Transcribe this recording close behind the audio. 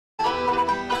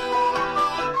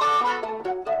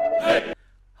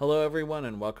Hello everyone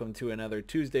and welcome to another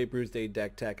Tuesday Brews Day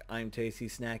Deck Tech. I'm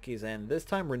Tastiest of Snackies, and this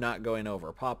time we're not going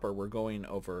over Pauper, we're going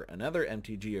over another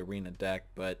MTG Arena deck,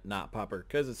 but not Pauper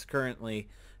because it's currently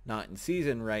not in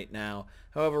season right now.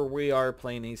 However, we are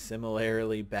playing a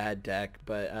similarly bad deck,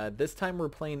 but this time we're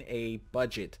playing a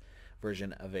budget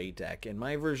version of a deck. And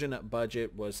my version of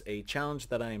budget was a challenge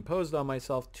that I imposed on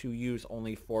myself to use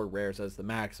only 4 rares as the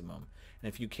maximum.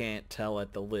 And if you can't tell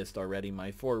at the list already, my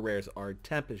 4 rares are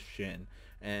Tempest Shin,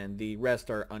 and the rest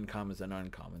are uncommons and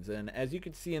uncommons. And as you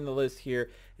can see in the list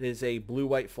here, it is a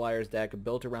blue-white flyers deck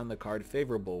built around the card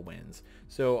Favorable Winds.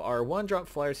 So our 1-drop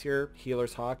flyers here,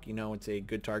 Healer's Hawk, you know it's a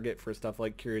good target for stuff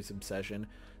like Curious Obsession.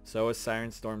 So is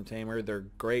Siren Storm Tamer. They're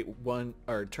great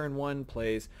turn 1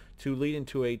 plays to lead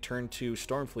into a turn 2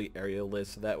 Stormfleet area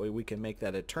list, so that way we can make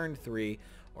that a turn 3,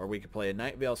 or we could play a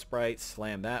Night Veil Sprite,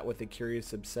 slam that with a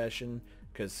Curious Obsession,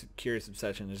 because Curious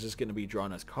Obsession is just going to be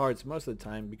drawing us cards most of the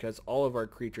time because all of our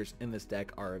creatures in this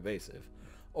deck are evasive.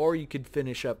 Or you could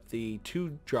finish up the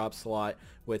 2-drop slot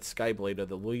with Skyblade of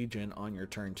the Legion on your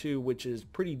turn 2, which is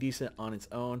pretty decent on its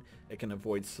own. It can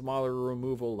avoid smaller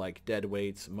removal like Dead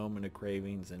Weights, Moment of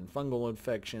Cravings, and Fungal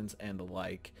Infections, and the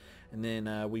like. And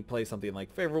then we play something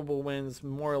like Favorable Winds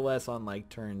more or less on like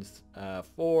turns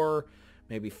 4,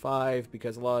 maybe 5,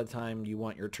 because a lot of the time you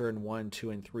want your turn 1, 2,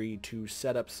 and 3 to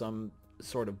set up some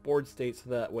sort of board state,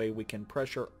 so that way we can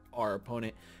pressure our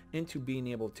opponent into being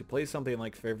able to play something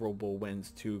like Favorable Winds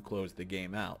to close the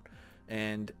game out.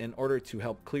 And in order to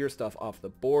help clear stuff off the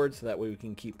board so that way we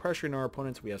can keep pressuring our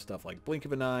opponents, we have stuff like Blink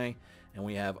of an Eye, and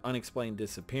we have Unexplained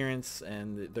Disappearance,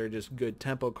 and they're just good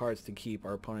tempo cards to keep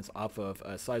our opponents off of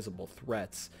sizable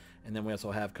threats. And then we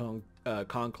also have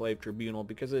Conclave Tribunal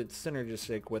because it's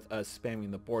synergistic with us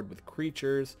spamming the board with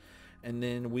creatures. And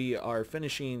then we are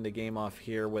finishing the game off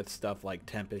here with stuff like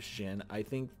Tempest Shin. I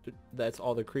think that's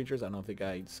all the creatures. I don't think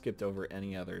I skipped over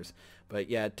any others. But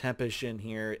yeah, Tempest Shin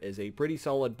here is a pretty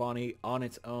solid body on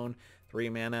its own. 3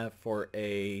 mana for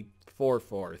a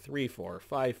 4/4, 3/4,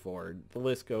 5/4. The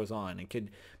list goes on. It could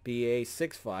be a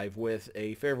 6/5 with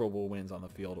a Favorable Winds on the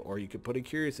field, or you could put a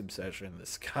Curious Obsession. The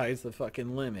sky's the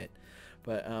fucking limit.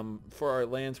 But for our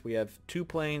lands, we have 2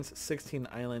 plains, 16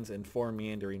 islands, and 4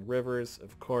 meandering rivers.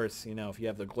 Of course, you know, if you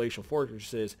have the glacial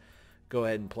fortresses, go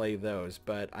ahead and play those.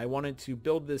 But I wanted to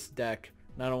build this deck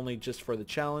not only just for the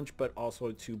challenge, but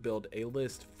also to build a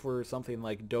list for something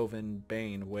like Dovin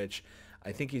Bane, which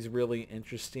I think he's really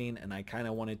interesting, and I kind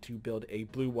of wanted to build a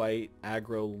blue-white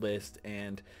aggro list.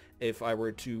 And if I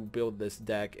were to build this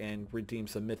deck and redeem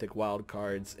some mythic wild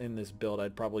cards in this build,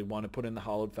 I'd probably want to put in the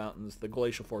Hallowed Fountains, the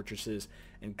Glacial Fortresses,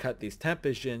 and cut these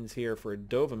Tempest Shins here for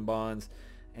Dovin Bonds.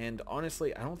 And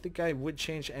honestly, I don't think I would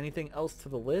change anything else to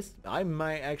the list. I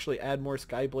might actually add more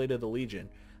Skyblade of the Legion.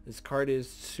 This card is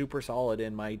super solid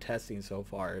in my testing so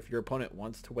far. If your opponent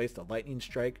wants to waste a Lightning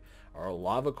Strike or a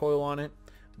Lava Coil on it,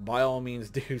 by all means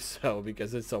do so,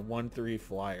 because it's a 1/3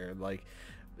 flyer. Like,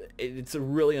 it's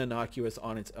really innocuous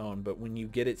on its own, but when you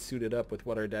get it suited up with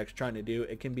what our deck's trying to do,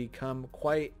 it can become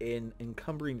quite an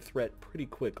encumbering threat pretty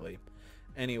quickly.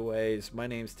 Anyways, my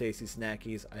name's Tastiest of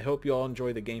Snackies. I hope you all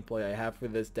enjoy the gameplay I have for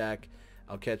this deck.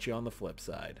 I'll catch you on the flip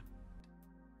side.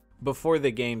 Before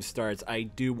the game starts, I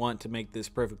do want to make this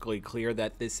perfectly clear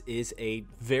that this is a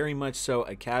very much so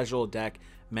a casual deck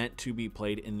meant to be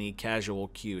played in the casual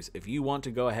queues. If you want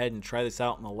to go ahead and try this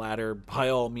out in the ladder, by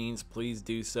all means, please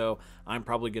do so. I'm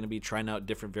probably going to be trying out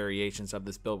different variations of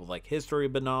this build with like History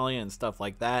of Benalia and stuff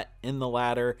like that in the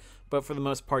ladder. But for the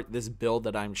most part, this build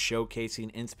that I'm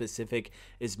showcasing in specific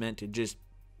is meant to just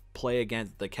play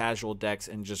against the casual decks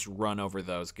and just run over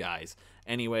those guys.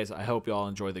 Anyways, I hope you all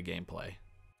enjoy the gameplay.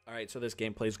 Alright, so this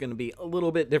gameplay is going to be a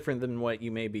little bit different than what you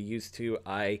may be used to.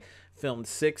 I filmed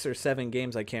 6 or 7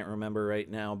 games, I can't remember right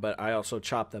now, but I also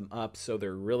chopped them up so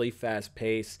they're really fast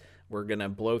paced. We're going to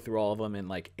blow through all of them in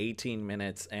like 18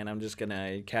 minutes, and I'm just going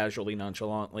to casually,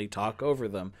 nonchalantly talk over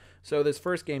them. So this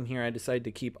first game here, I decided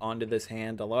to keep onto this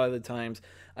hand. A lot of the times,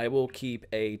 I will keep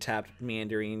a tapped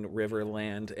Meandering River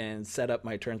land and set up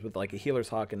my turns with like a Healer's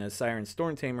Hawk and a Siren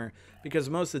Storm Tamer, because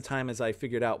most of the time, as I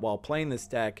figured out while playing this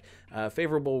deck,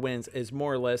 Favorable Winds is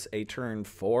more or less a turn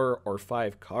 4 or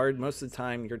 5 card. Most of the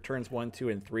time, your turns 1, 2,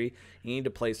 and 3, you need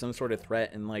to play some sort of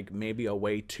threat and like maybe a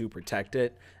way to protect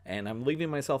it. And I'm leaving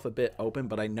myself a bit open,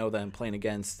 but I know that I'm playing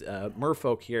against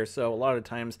merfolk here, so a lot of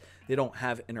times they don't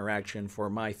have interaction for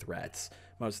my threats.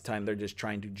 Most of the time they're just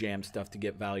trying to jam stuff to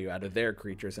get value out of their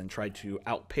creatures and try to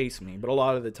outpace me, but a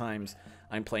lot of the times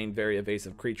I'm playing very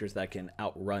evasive creatures that can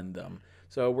outrun them.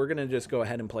 So we're going to just go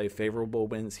ahead and play Favorable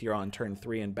Winds here on turn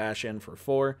 3 and bash in for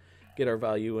 4, get our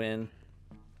value in.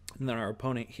 And then our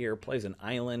opponent here plays an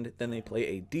island. Then they play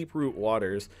a Deep Root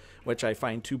Waters, which I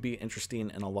find to be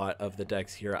interesting in a lot of the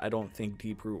decks here. I don't think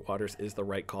Deep Root Waters is the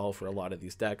right call for a lot of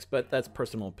these decks, but that's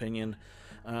personal opinion.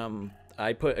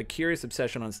 I put a Curious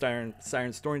Obsession on Siren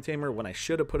Stormtamer when I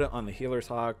should have put it on the Healer's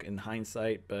Hawk in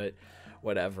hindsight, but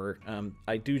whatever.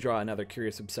 I do draw another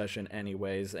Curious Obsession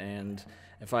anyways, and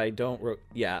if I don't,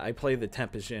 I play the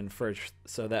Tempest Djinn first,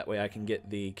 so that way I can get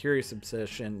the Curious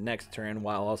Obsession next turn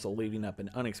while also leaving up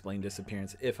an Unexplained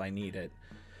Disappearance if I need it.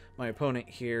 My opponent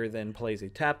here then plays a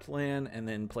tapped land and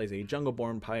then plays a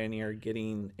Jungleborn Pioneer,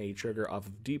 getting a trigger off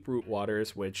of Deep Root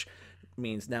Waters, which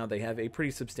means now they have a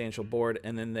pretty substantial board,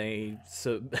 and then they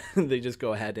just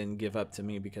go ahead and give up to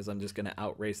me because I'm just going to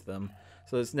outrace them.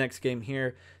 So this next game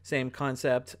here, same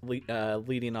concept,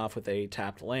 leading off with a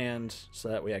tapped land, so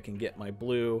that way I can get my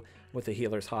blue with the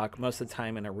Healer's Hawk. Most of the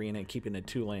time in Arena, keeping a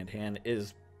 2-land hand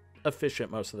is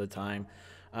efficient most of the time.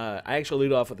 I actually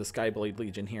lead off with the Skyblade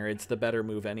Legion here. It's the better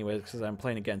move anyways because I'm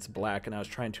playing against black, and I was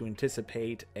trying to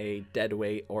anticipate a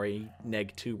deadweight or a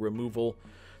 -2 removal.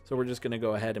 So we're just going to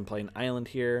go ahead and play an island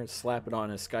here, slap it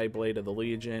on a Skyblade of the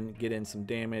Legion, get in some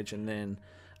damage, and then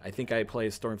I think I play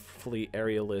a Stormfleet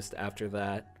Aerialist after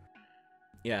that.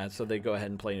 Yeah, so they go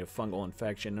ahead and play a Fungal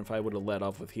Infection. If I would have led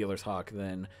off with Healer's Hawk,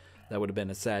 then that would have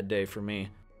been a sad day for me.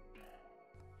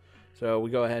 So we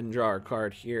go ahead and draw our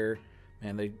card here.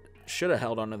 Man, they should have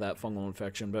held onto that Fungal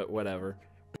Infection, but whatever.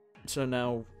 So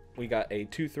now we got a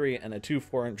 2-3 and a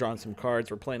 2-4 and drawn some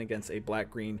cards. We're playing against a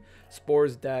black-green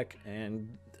Spores deck,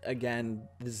 and again,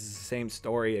 this is the same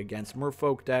story against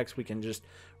Merfolk decks. We can just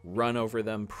run over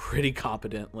them pretty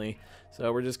competently.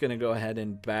 So we're just going to go ahead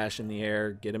and bash in the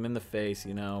air, get them in the face,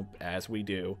 you know, as we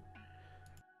do.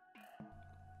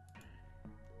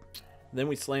 Then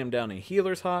we slam down a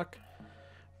Healer's Hawk,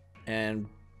 and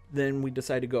then we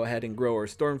decide to go ahead and grow our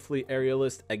Stormfleet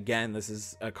Aerialist. Again, this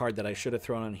is a card that I should have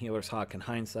thrown on Healer's Hawk in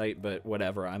hindsight, but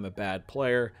whatever, I'm a bad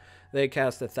player. They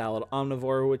cast a Thallid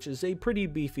Omnivore, which is a pretty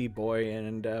beefy boy,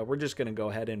 and we're just going to go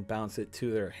ahead and bounce it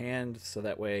to their hand, so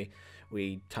that way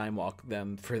we time walk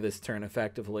them for this turn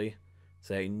effectively.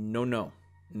 Say, no, no,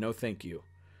 no thank you.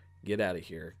 Get out of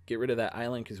here. Get rid of that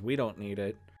island because we don't need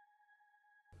it.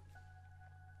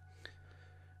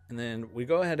 And then we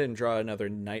go ahead and draw another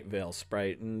Night Veil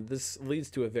Sprite, and this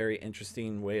leads to a very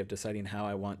interesting way of deciding how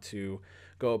I want to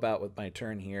go about with my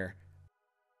turn here.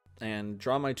 And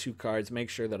draw my 2 cards, make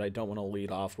sure that I don't want to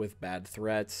lead off with bad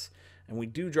threats. And we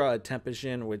do draw a Tempest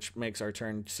Djinn, which makes our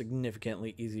turn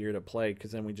significantly easier to play,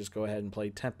 because then we just go ahead and play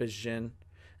Tempest Djinn,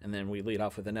 and then we lead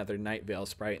off with another Night Veil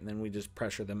Sprite, and then we just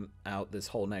pressure them out this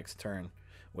whole next turn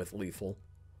with lethal.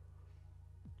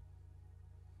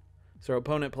 So our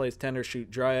opponent plays Tendershoot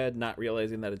Dryad, not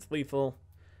realizing that it's lethal.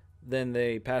 Then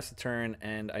they pass the turn,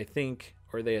 and I think,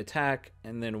 or they attack,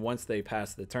 and then once they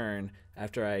pass the turn,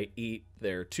 after I eat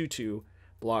their 2/2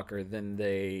 blocker, then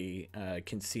they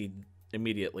concede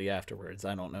immediately afterwards.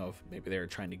 I don't know if maybe they were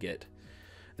trying to get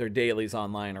their dailies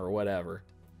online or whatever.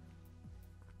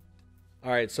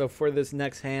 Alright, so for this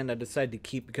next hand, I decided to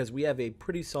keep because we have a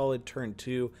pretty solid turn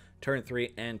 2, turn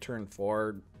 3, and turn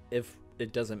 4. If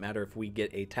it doesn't matter if we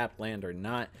get a tapped land or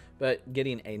not, but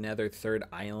getting another 3rd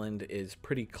island is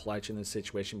pretty clutch in this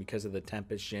situation because of the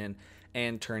Tempest Djinn,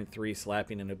 and turn 3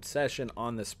 slapping an Obsession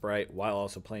on the Sprite while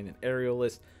also playing an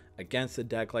Aerialist against a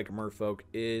deck like Merfolk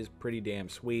is pretty damn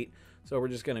sweet. So we're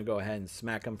just going to go ahead and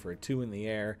smack them for a 2 in the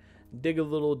air, dig a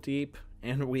little deep,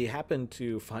 and we happen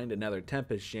to find another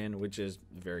Tempest Djinn, which is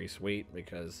very sweet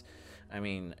because, I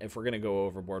mean, if we're going to go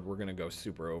overboard, we're going to go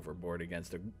super overboard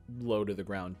against a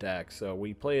low-to-the-ground deck. So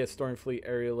we play a Stormfleet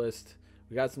Aerialist.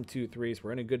 We got some 2/3s.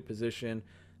 We're in a good position.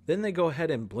 Then they go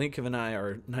ahead and blink of an eye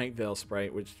our Night Veil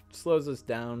Sprite, which slows us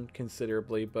down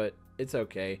considerably, but it's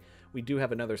okay. We do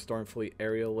have another Stormfleet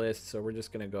Aerialist, so we're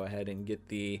just going to go ahead and get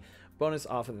the bonus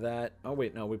off of that. Oh,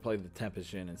 wait, no, we played the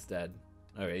Tempest Djinn instead.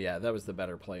 Okay, yeah, that was the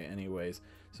better play anyways.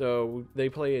 So they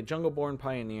play a Jungleborn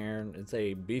Pioneer. It's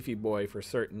a beefy boy for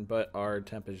certain, but our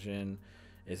Tempest Djinn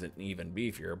is an even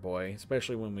beefier boy,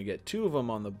 especially when we get 2 of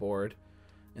them on the board.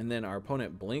 And then our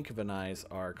opponent Blink of an Eyes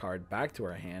our card back to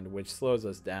our hand, which slows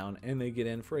us down, and they get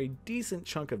in for a decent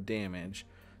chunk of damage.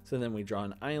 So then we draw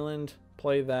an island,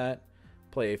 play that,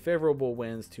 play a favorable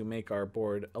winds to make our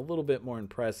board a little bit more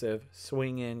impressive,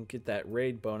 swing in, get that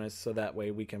raid bonus, so that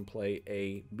way we can play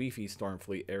a beefy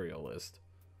Stormfleet Aerialist.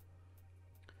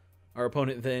 Our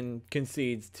opponent then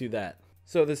concedes to that.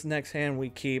 So this next hand we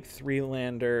keep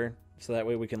 3-lander, so that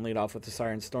way we can lead off with the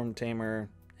Siren Stormtamer,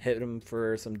 hit him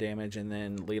for some damage, and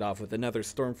then lead off with another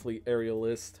Stormfleet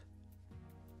Aerialist.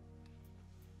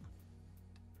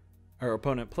 Our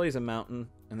opponent plays a mountain,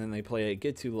 and then they play a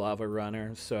Get to Lava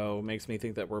Runner, so it makes me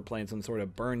think that we're playing some sort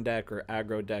of burn deck or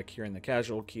aggro deck here in the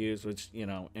casual queues, which, you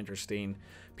know, interesting.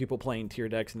 People playing tier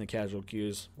decks in the casual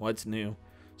queues, what's new?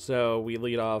 So we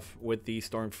lead off with the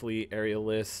Stormfleet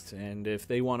Aerialist, and if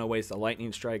they want to waste a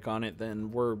Lightning Strike on it,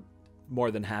 then we're more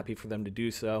than happy for them to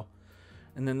do so.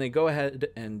 And then they go ahead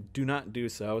and do not do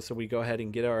so, so we go ahead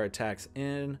and get our attacks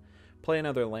in, play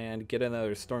another land, get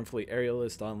another Stormfleet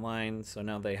Aerialist online, so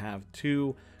now they have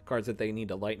 2 cards that they need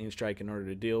to Lightning Strike in order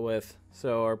to deal with.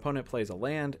 So our opponent plays a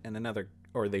land and another,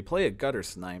 or they play a Gutter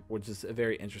Snipe, which is a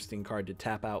very interesting card to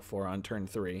tap out for on turn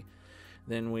 3.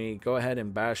 Then we go ahead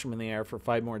and bash them in the air for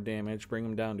 5 more damage, bring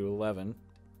them down to 11.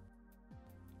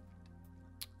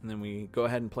 And then we go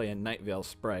ahead and play a Night Veil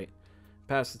Sprite.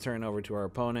 Pass the turn over to our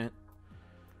opponent.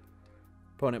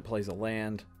 Opponent plays a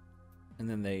land, and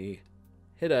then they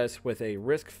hit us with a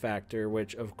risk factor,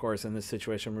 which of course in this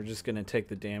situation we're just going to take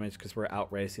the damage because we're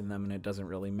outracing them and it doesn't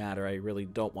really matter. I really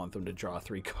don't want them to draw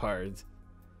 3 cards.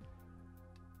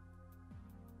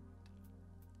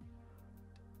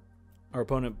 Our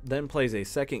opponent then plays a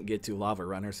second Get to Lava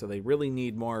Runner, so they really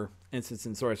need more instants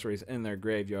and sorceries in their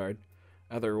graveyard.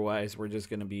 Otherwise, we're just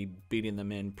going to be beating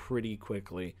them in pretty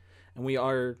quickly. And we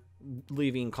are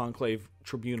leaving Conclave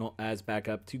Tribunal as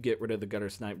backup to get rid of the Gutter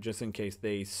Snipe, just in case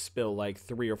they spill like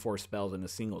 3 or 4 spells in a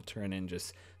single turn and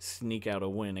just sneak out a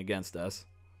win against us.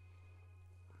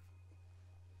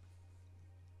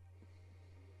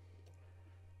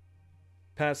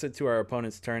 Pass it to our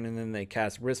opponent's turn, and then they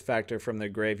cast Risk Factor from their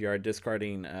graveyard,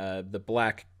 discarding the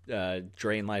black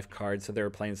Drain Life card, so they were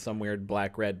playing some weird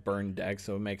black-red burn deck,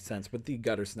 so it makes sense with the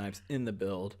Gutter Snipes in the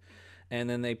build. And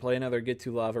then they play another Get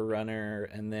to Lava Runner,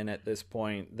 and then at this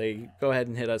point they go ahead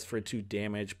and hit us for 2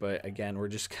 damage, but again we're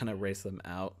just gonna race them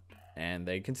out, and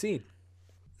they concede.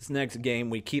 This next game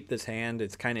we keep this hand.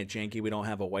 It's kind of janky, we don't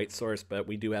have a white source, but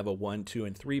we do have a 1, 2,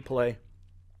 and 3 play.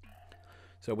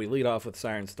 So we lead off with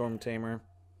Siren Storm Tamer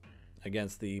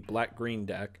against the black-green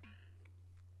deck.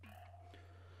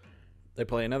 They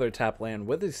play another tap land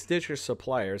with a Stitcher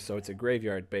Supplier, so it's a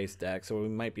graveyard-based deck, so we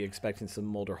might be expecting some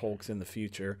Molder Hulks in the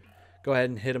future. Go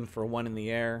ahead and hit them for 1 in the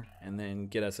air, and then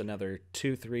get us another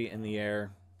 2, 3 in the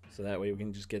air, so that way we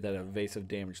can just get that evasive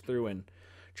damage through and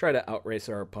try to outrace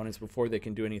our opponents before they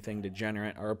can do anything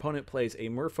degenerate. Our opponent plays a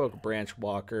Merfolk Branch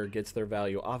Walker, gets their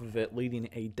value off of it, leaving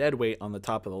a deadweight on the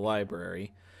top of the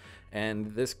library.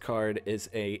 And this card is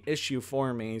a issue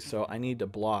for me, so I need to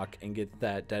block and get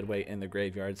that deadweight in the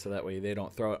graveyard so that way they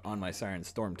don't throw it on my Siren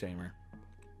Storm Tamer.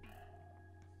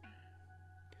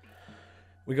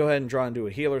 We go ahead and draw into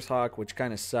a Healer's Hawk, which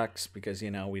kind of sucks because,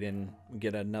 you know, we didn't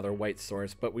get another white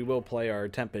source, but we will play our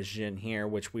Tempest Djinn here,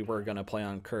 which we were going to play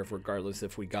on Curve regardless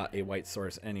if we got a white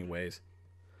source anyways.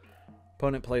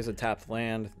 Opponent plays a tapped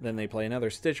land, then they play another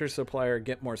Stitcher Supplier,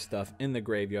 get more stuff in the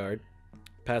graveyard.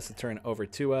 Pass the turn over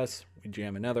to us, we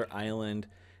jam another island,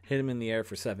 hit him in the air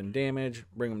for 7 damage,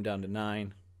 bring him down to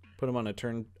 9, put him on a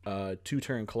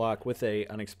 2-turn clock with a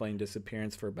Unexplained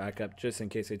Disappearance for backup just in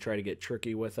case they try to get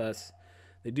tricky with us.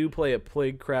 They do play a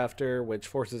Plague Crafter, which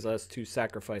forces us to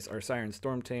sacrifice our Siren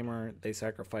Storm Tamer. They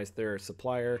sacrifice their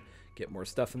supplier, get more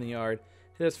stuff in the yard,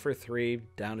 hit us for 3,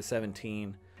 down to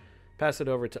 17. Pass it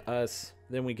over to us.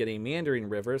 Then we get a Meandering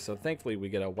River, so thankfully we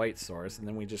get a white source, and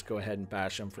then we just go ahead and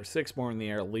bash them for 6 more in the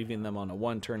air, leaving them on a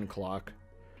 1-turn clock.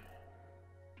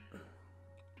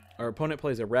 Our opponent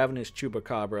plays a Ravenous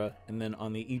Chupacabra, and then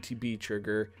on the ETB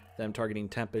trigger, them targeting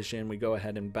Tempest Djinn, we go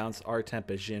ahead and bounce our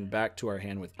Tempest Djinn back to our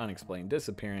hand with Unexplained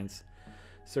Disappearance,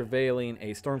 surveilling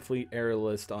a Stormfleet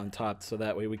Aerialist on top so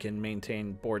that way we can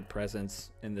maintain board presence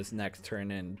in this next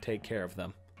turn and take care of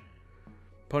them.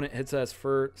 Opponent hits us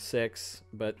for 6,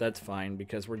 but that's fine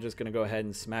because we're just going to go ahead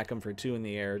and smack them for 2 in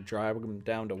the air, drive them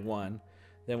down to 1.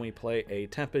 Then we play a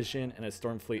Tempest Djinn and a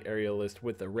Stormfleet Aerialist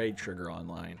with the Raid trigger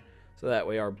online. So that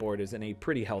way our board is in a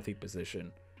pretty healthy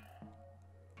position.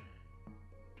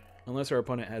 Unless our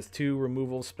opponent has 2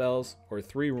 removal spells or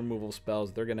 3 removal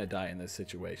spells, they're going to die in this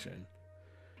situation.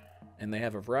 And they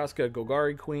have a Vraska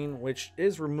Golgari Queen, which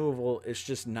is removal, it's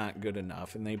just not good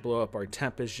enough. And they blow up our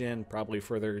Tempest Djinn, probably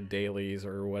for their dailies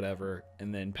or whatever,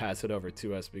 and then pass it over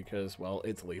to us because, well,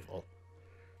 it's lethal.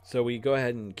 So we go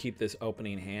ahead and keep this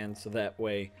opening hand so that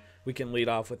way we can lead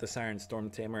off with the Siren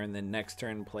Storm Tamer and then next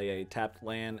turn play a tapped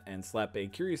land and slap a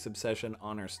Curious Obsession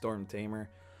on our Storm Tamer.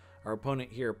 Our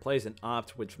opponent here plays an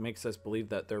Opt, which makes us believe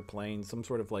that they're playing some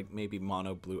sort of like maybe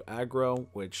mono blue aggro,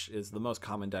 which is the most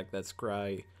common deck that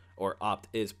Scry or Opt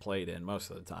is played in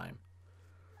most of the time.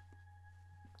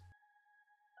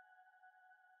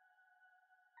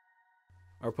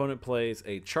 Our opponent plays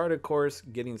a charted course,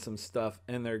 getting some stuff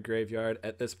in their graveyard.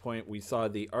 At this point, we saw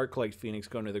the Arc-like Phoenix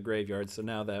go into the graveyard, so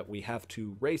now that we have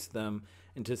to race them,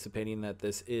 anticipating that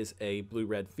this is a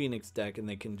blue-red Phoenix deck and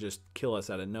they can just kill us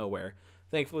out of nowhere.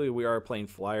 Thankfully, we are playing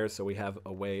flyers, so we have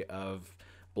a way of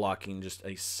blocking just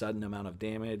a sudden amount of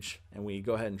damage, and we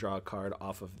go ahead and draw a card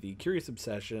off of the Curious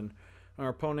Obsession. Our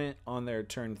opponent, on their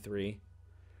turn 3,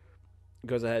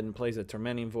 goes ahead and plays a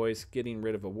Tormenting Voice, getting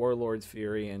rid of a Warlord's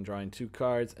Fury and drawing 2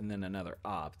 cards, and then another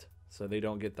Opt. So they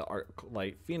don't get the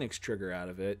Arc-Light Phoenix trigger out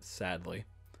of it, sadly.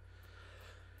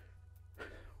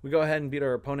 We go ahead and beat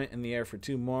our opponent in the air for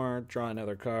 2 more, draw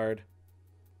another card.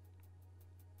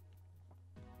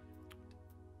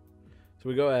 So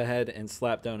we go ahead and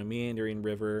slap down a Meandering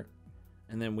River,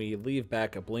 and then we leave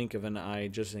back a Blink of an Eye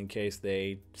just in case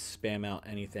they spam out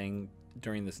anything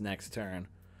during this next turn.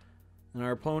 And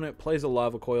our opponent plays a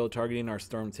Lava Coil targeting our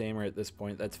Storm Tamer. At this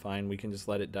point, that's fine. We can just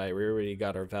let it die. We already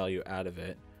got our value out of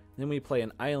it. Then we play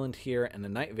an Island here and a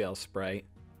Night Veil Sprite,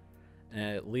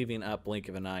 leaving up Blink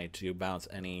of an Eye to bounce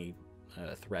any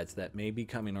threats that may be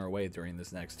coming our way during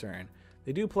this next turn.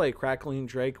 They do play Crackling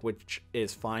Drake, which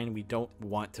is fine. We don't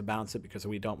want to bounce it because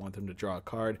we don't want them to draw a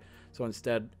card. So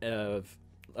instead of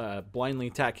blindly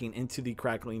attacking into the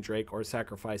Crackling Drake or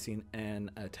sacrificing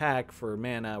an attack for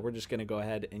mana, we're just going to go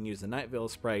ahead and use the Night Veil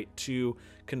Sprite to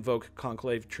convoke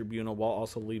Conclave Tribunal while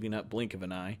also leaving up Blink of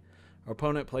an Eye. Our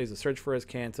opponent plays a Search for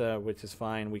Azcanta, which is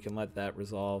fine. We can let that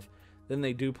resolve. Then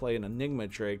they do play an Enigma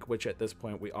Drake, which at this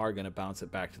point we are going to bounce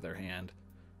it back to their hand.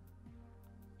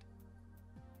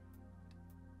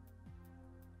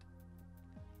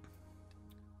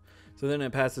 So then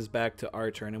it passes back to our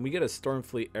turn, and we get a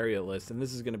Stormfleet Aerialist, and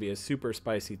this is going to be a super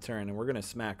spicy turn, and we're going to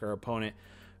smack our opponent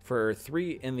for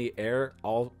 3 in the air,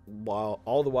 all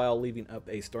the while leaving up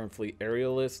a Stormfleet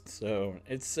Aerialist. So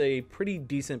it's a pretty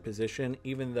decent position,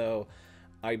 even though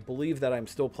I believe that I'm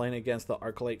still playing against the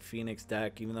Arc-Light Phoenix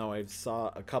deck. Even though I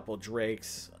saw a couple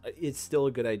Drakes, it's still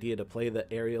a good idea to play the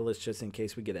Aerialist just in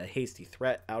case we get a hasty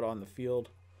threat out on the field.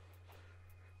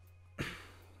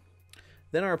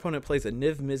 Then our opponent plays a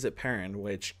Niv Mizzet Parent,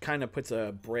 which kind of puts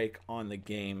a break on the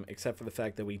game, except for the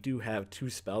fact that we do have 2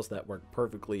 spells that work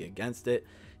perfectly against it.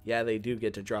 Yeah, they do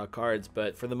get to draw cards,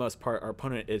 but for the most part, our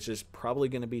opponent is just probably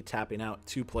going to be tapping out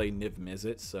to play Niv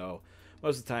Mizzet, so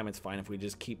most of the time it's fine if we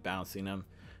just keep bouncing them,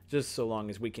 just so long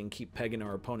as we can keep pegging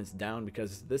our opponents down,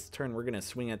 because this turn we're going to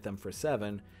swing at them for 7,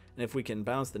 and if we can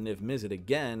bounce the Niv Mizzet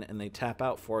again and they tap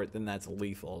out for it, then that's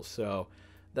lethal. So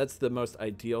that's the most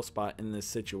ideal spot in this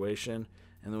situation.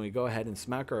 And then we go ahead and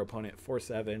smack our opponent for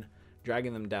 7,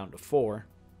 dragging them down to 4.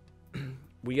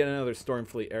 We get another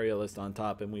Stormfleet Aerialist on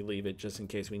top, and we leave it just in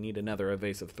case we need another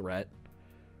evasive threat.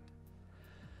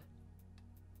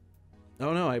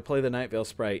 Oh no, I play the Night Veil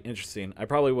Sprite. Interesting. I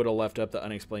probably would have left up the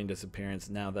Unexplained Disappearance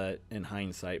now that in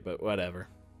hindsight, but whatever.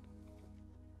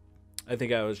 I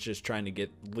think I was just trying to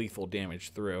get lethal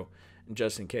damage through,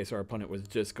 just in case our opponent was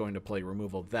just going to play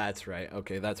removal. That's right.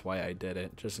 Okay, that's why I did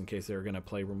it. Just in case they were going to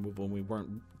play removal and we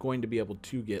weren't going to be able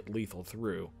to get lethal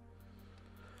through.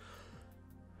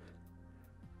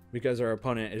 Because our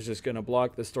opponent is just going to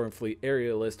block the Stormfleet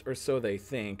Aerialist, or so they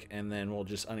think, and then we'll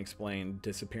just Unexplained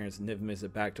Disappearance, Niv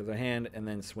Mizzet back to their hand, and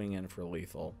then swing in for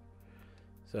lethal.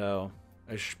 So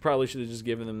I probably should have just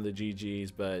given them the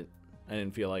GGs, but I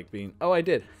didn't feel like being... Oh, I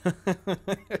did.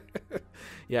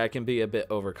 Yeah, I can be a bit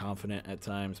overconfident at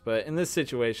times, but in this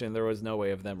situation, there was no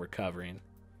way of them recovering.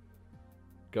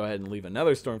 Go ahead and leave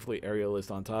another Stormfleet Aerialist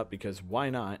on top, because why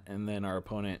not? And then our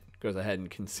opponent goes ahead and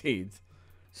concedes.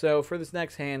 So for this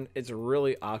next hand, it's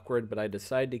really awkward, but I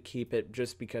decided to keep it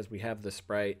just because we have the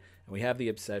Sprite, and we have the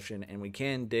Obsession, and we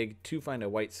can dig to find a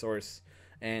white source.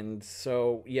 And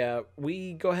so, yeah,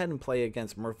 we go ahead and play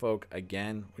against Merfolk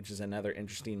again, which is another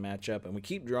interesting matchup. And we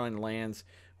keep drawing lands,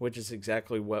 which is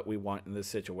exactly what we want in this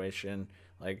situation.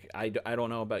 Like, I don't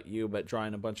know about you, but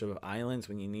drawing a bunch of islands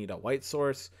when you need a white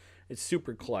source, it's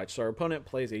super clutch. So our opponent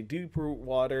plays a Deeproot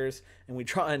Waters, and we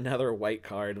draw another white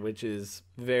card, which is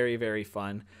very, very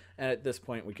fun. And at this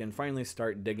point, we can finally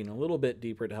start digging a little bit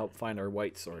deeper to help find our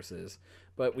white sources.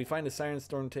 But we find a Siren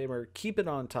Storm Tamer, keep it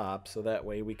on top, so that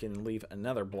way we can leave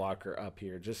another blocker up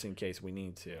here just in case we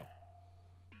need to.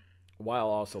 While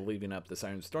also leaving up the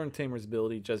Siren Storm Tamer's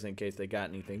ability just in case they got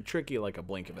anything tricky like a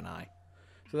Blink of an Eye.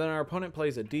 So then our opponent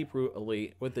plays a Deeproot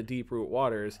Elite with the Deeproot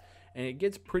Waters, and it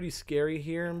gets pretty scary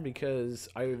here because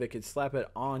either they could slap it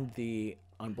on the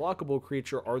unblockable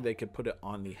creature or they could put it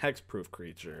on the hexproof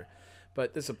creature.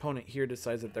 But this opponent here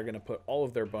decides that they're going to put all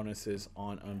of their bonuses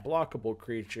on unblockable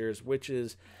creatures, which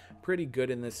is pretty good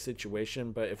in this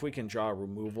situation. But if we can draw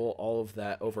removal, all of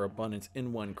that overabundance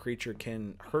in one creature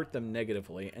can hurt them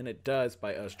negatively, and it does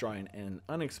by us drawing an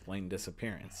unexplained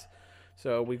disappearance.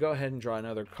 So we go ahead and draw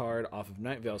another card off of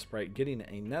Night Veil Sprite, getting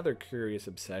another Curious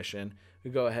Obsession.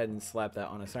 We go ahead and slap that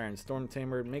on a Siren Storm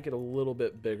Tamer, make it a little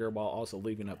bit bigger while also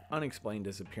leaving up Unexplained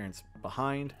Disappearance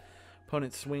behind.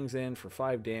 Opponent swings in for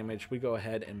 5 damage. We go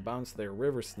ahead and bounce their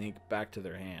River Sneak back to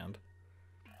their hand,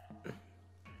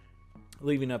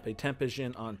 leaving up a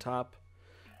Tempesion on top.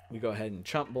 We go ahead and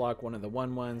chump block one of the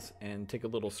 1/1s and take a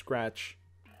little scratch.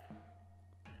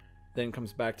 Then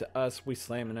comes back to us. We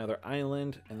slam another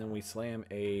island, and then we slam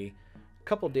a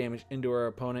couple damage into our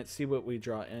opponent. See what we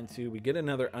draw into. We get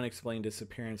another Unexplained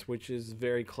Disappearance, which is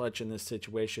very clutch in this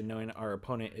situation, knowing our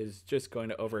opponent is just going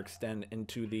to overextend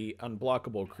into the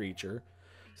unblockable creature.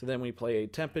 So then we play a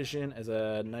Tempesion as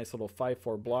a nice little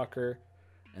 5/4 blocker,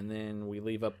 and then we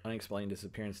leave up Unexplained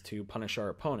Disappearance to punish our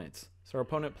opponents. So our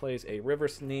opponent plays a River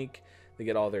Sneak. They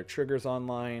get all their triggers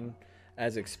online.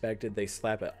 As expected, they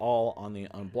slap it all on the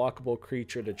unblockable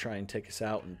creature to try and take us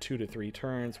out in 2 to 3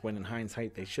 turns, when in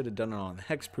hindsight they should have done it on the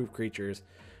hexproof creatures,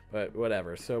 but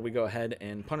whatever. So we go ahead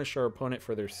and punish our opponent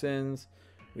for their sins.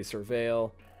 We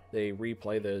surveil. They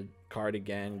replay the card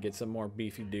again, get some more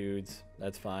beefy dudes.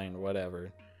 That's fine,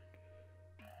 whatever.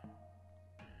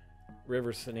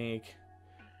 River Sneak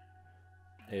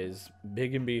is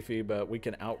big and beefy, but we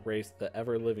can outrace the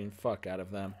ever-living fuck out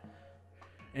of them.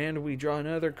 And we draw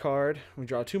another card. We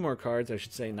draw 2 more cards, I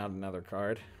should say, not another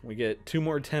card. We get 2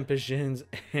 more Tempesions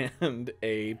and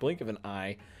a Blink of an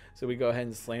Eye. So we go ahead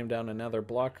and slam down another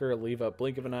blocker, leave up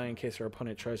Blink of an Eye in case our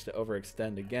opponent tries to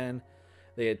overextend again.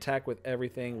 They attack with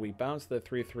everything. We bounce the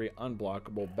 3/3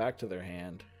 unblockable back to their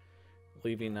hand,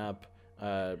 leaving up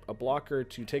a blocker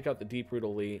to take out the Deeproot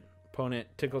Elite. Opponent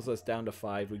tickles us down to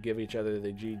 5. We give each other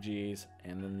the GGs,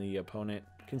 and then the opponent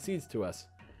concedes to us.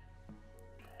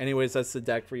 Anyways, that's the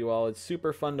deck for you all. It's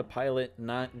super fun to pilot,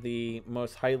 not the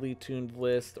most highly tuned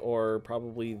list or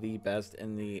probably the best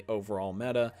in the overall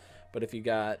meta, but if you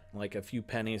got like a few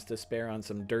pennies to spare on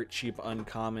some dirt cheap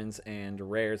uncommons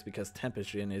and rares, because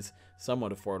Tempesion is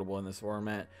somewhat affordable in this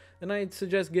format, then I'd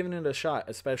suggest giving it a shot,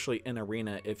 especially in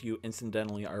Arena if you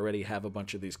incidentally already have a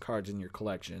bunch of these cards in your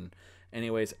collection.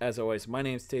 Anyways, as always, my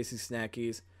name's Tastiest of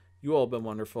Snackies. You all have been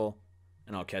wonderful,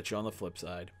 and I'll catch you on the flip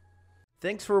side.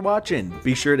 Thanks for watching.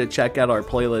 Be sure to check out our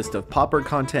playlist of Pauper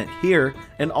content here,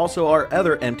 and also our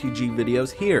other MTG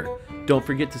videos here. Don't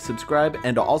forget to subscribe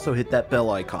and to also hit that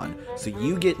bell icon so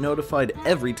you get notified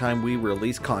every time we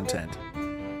release content.